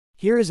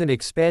Here is an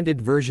expanded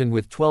version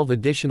with 12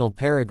 additional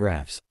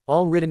paragraphs,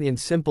 all written in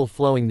simple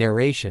flowing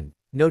narration,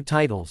 no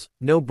titles,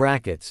 no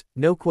brackets,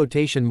 no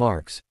quotation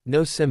marks,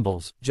 no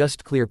symbols,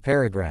 just clear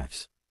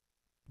paragraphs.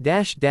 The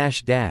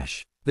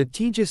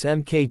Tejas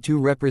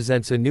Mk2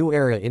 represents a new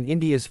era in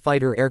India's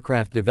fighter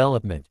aircraft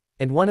development,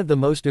 and one of the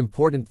most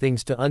important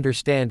things to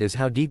understand is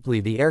how deeply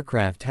the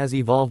aircraft has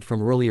evolved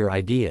from earlier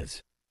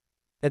ideas.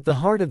 At the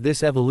heart of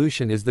this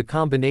evolution is the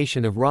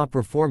combination of raw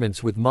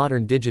performance with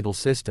modern digital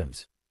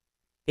systems.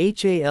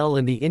 HAL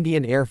and the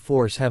Indian Air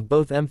Force have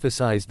both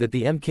emphasized that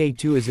the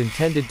Mk2 is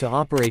intended to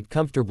operate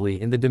comfortably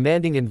in the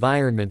demanding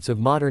environments of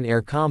modern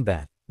air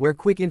combat, where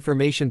quick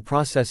information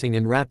processing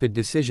and rapid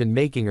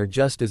decision-making are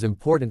just as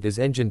important as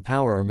engine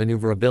power or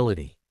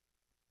maneuverability.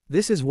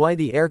 This is why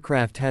the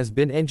aircraft has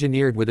been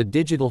engineered with a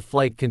digital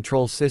flight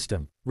control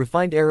system,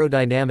 refined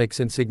aerodynamics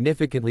and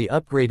significantly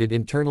upgraded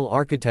internal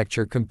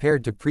architecture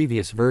compared to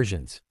previous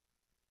versions.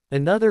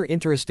 Another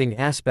interesting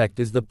aspect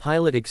is the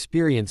pilot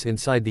experience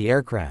inside the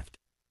aircraft.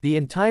 The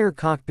entire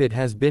cockpit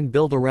has been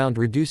built around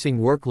reducing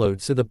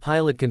workload so the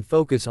pilot can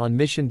focus on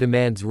mission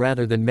demands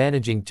rather than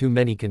managing too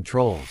many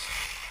controls.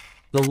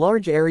 The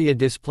large area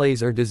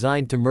displays are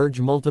designed to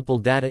merge multiple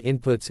data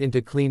inputs into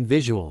clean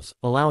visuals,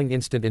 allowing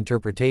instant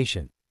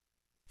interpretation.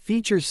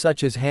 Features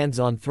such as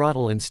hands-on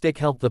throttle and stick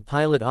help the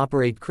pilot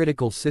operate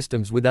critical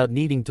systems without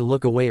needing to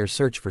look away or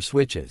search for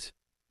switches.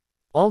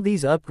 All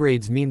these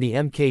upgrades mean the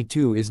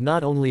Mk2 is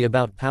not only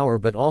about power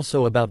but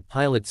also about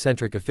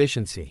pilot-centric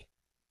efficiency.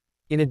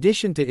 In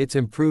addition to its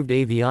improved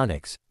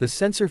avionics, the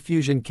sensor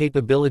fusion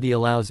capability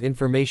allows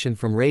information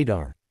from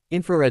radar,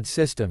 infrared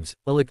systems,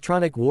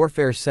 electronic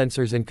warfare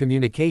sensors and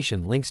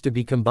communication links to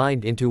be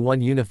combined into one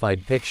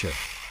unified picture.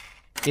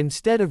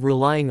 Instead of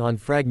relying on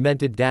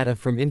fragmented data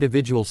from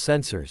individual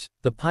sensors,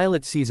 the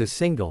pilot sees a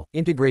single,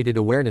 integrated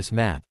awareness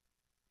map.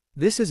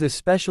 This is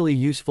especially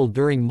useful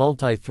during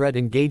multi-threat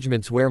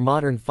engagements where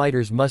modern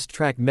fighters must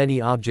track many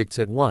objects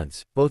at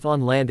once, both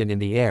on land and in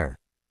the air.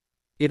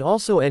 It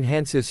also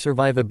enhances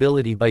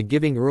survivability by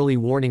giving early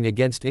warning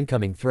against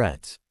incoming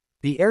threats.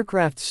 The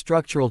aircraft's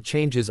structural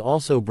changes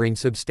also bring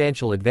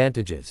substantial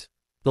advantages.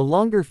 The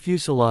longer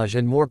fuselage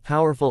and more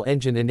powerful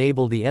engine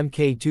enable the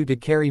Mk2 to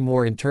carry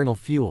more internal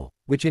fuel,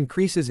 which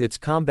increases its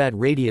combat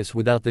radius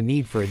without the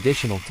need for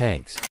additional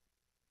tanks.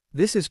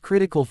 This is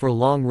critical for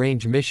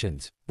long-range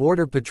missions,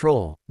 border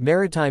patrol,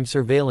 maritime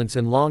surveillance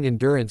and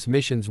long-endurance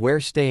missions where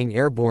staying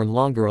airborne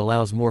longer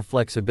allows more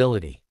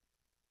flexibility.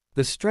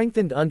 The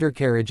strengthened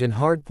undercarriage and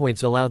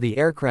hardpoints allow the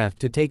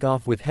aircraft to take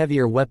off with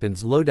heavier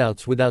weapons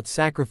loadouts without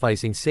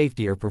sacrificing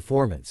safety or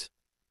performance.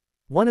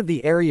 One of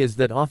the areas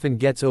that often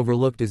gets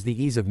overlooked is the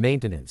ease of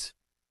maintenance.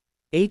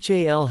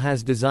 HAL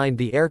has designed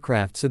the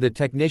aircraft so that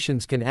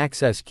technicians can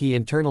access key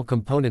internal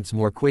components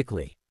more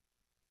quickly.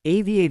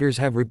 Aviators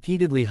have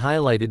repeatedly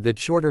highlighted that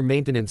shorter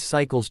maintenance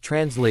cycles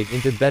translate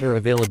into better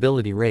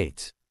availability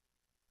rates.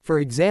 For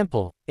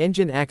example,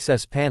 engine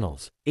access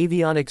panels,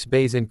 avionics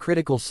bays and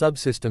critical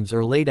subsystems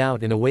are laid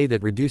out in a way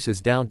that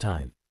reduces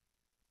downtime.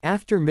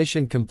 After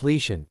mission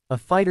completion, a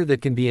fighter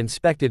that can be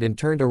inspected and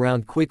turned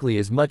around quickly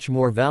is much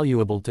more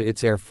valuable to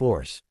its air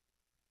force.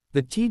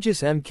 The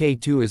Tejas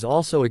Mk2 is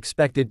also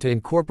expected to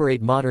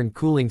incorporate modern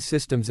cooling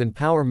systems and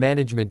power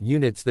management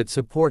units that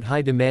support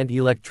high-demand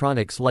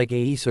electronics like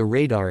AESA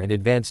radar and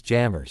advanced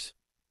jammers.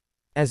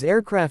 As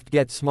aircraft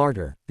get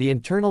smarter, the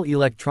internal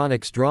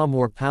electronics draw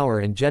more power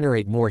and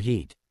generate more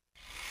heat.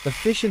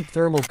 Efficient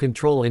thermal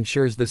control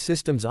ensures the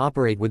systems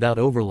operate without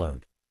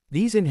overload.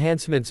 These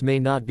enhancements may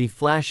not be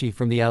flashy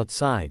from the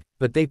outside,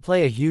 but they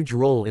play a huge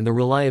role in the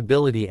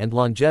reliability and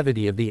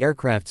longevity of the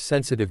aircraft's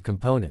sensitive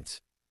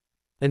components.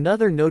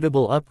 Another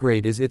notable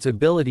upgrade is its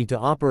ability to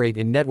operate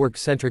in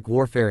network-centric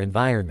warfare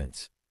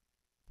environments.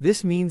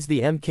 This means the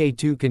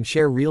Mk2 can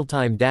share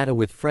real-time data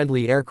with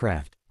friendly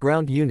aircraft,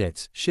 ground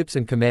units, ships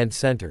and command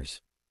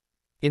centers.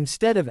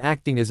 Instead of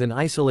acting as an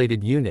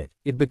isolated unit,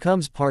 it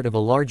becomes part of a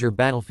larger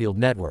battlefield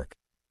network.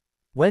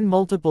 When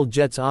multiple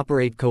jets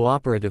operate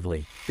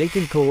cooperatively, they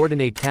can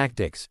coordinate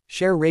tactics,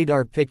 share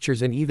radar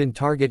pictures and even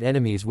target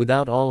enemies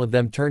without all of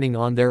them turning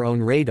on their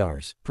own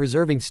radars,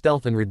 preserving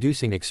stealth and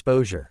reducing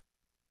exposure.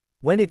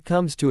 When it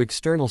comes to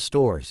external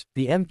stores,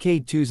 the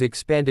Mk2's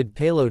expanded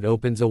payload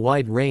opens a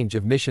wide range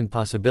of mission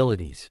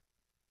possibilities.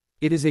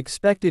 It is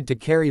expected to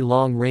carry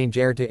long-range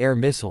air-to-air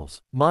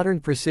missiles,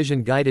 modern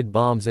precision-guided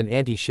bombs and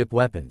anti-ship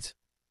weapons.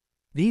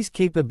 These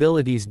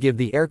capabilities give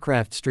the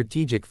aircraft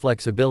strategic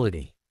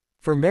flexibility.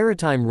 For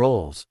maritime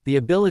roles, the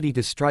ability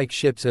to strike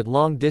ships at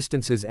long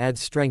distances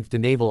adds strength to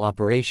naval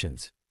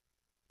operations.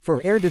 For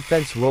air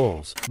defense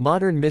roles,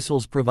 modern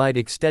missiles provide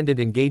extended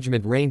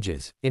engagement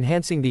ranges,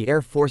 enhancing the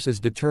Air Force's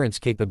deterrence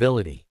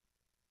capability.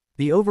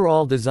 The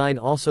overall design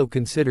also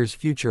considers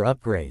future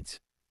upgrades.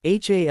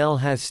 HAL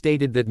has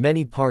stated that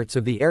many parts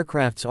of the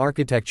aircraft's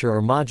architecture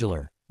are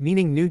modular,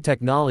 meaning new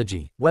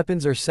technology,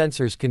 weapons or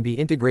sensors can be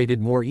integrated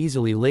more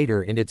easily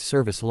later in its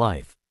service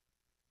life.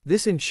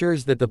 This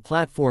ensures that the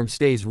platform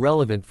stays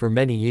relevant for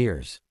many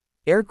years.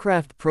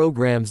 Aircraft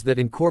programs that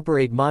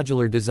incorporate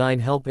modular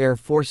design help air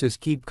forces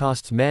keep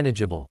costs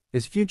manageable,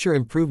 as future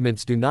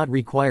improvements do not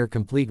require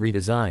complete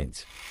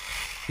redesigns.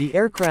 The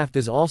aircraft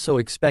is also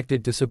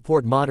expected to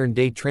support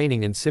modern-day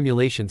training and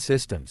simulation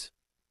systems.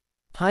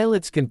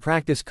 Pilots can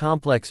practice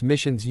complex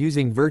missions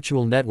using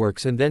virtual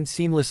networks and then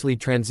seamlessly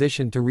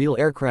transition to real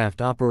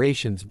aircraft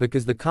operations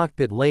because the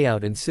cockpit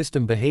layout and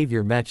system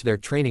behavior match their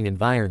training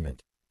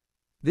environment.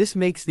 This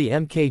makes the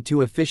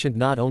Mk2 efficient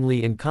not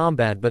only in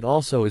combat but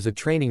also as a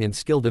training and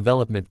skill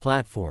development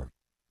platform.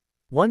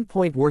 One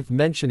point worth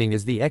mentioning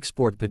is the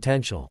export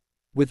potential.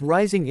 With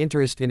rising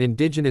interest in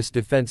indigenous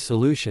defense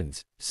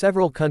solutions,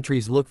 several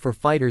countries look for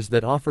fighters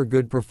that offer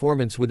good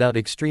performance without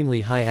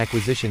extremely high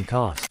acquisition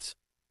costs.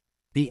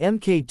 The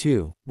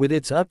Mk2, with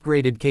its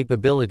upgraded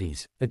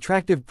capabilities,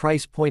 attractive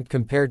price point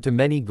compared to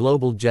many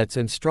global jets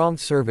and strong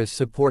service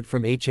support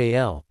from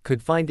HAL,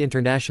 could find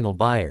international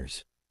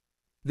buyers.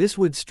 This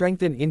would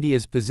strengthen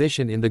India's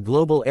position in the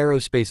global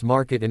aerospace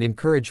market and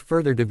encourage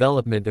further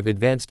development of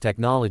advanced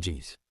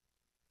technologies.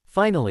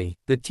 Finally,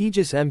 the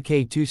Tejas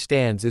Mk2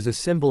 stands as a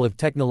symbol of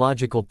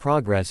technological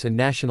progress and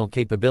national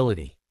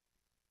capability.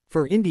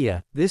 For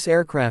India, this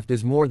aircraft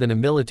is more than a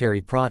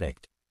military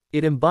product.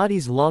 It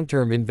embodies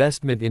long-term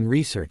investment in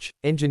research,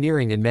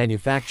 engineering and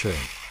manufacturing.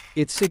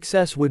 Its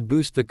success would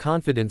boost the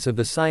confidence of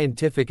the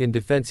scientific and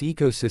defense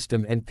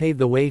ecosystem and pave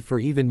the way for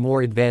even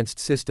more advanced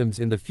systems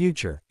in the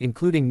future,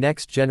 including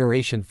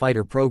next-generation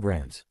fighter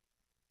programs.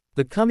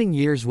 The coming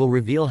years will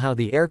reveal how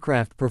the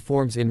aircraft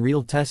performs in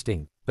real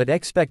testing, but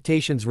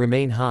expectations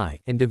remain high,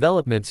 and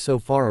developments so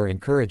far are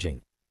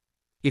encouraging.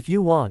 If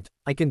you want,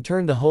 I can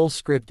turn the whole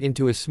script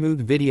into a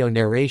smooth video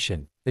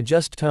narration,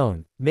 adjust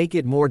tone, make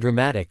it more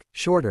dramatic,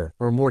 shorter,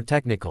 or more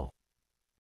technical.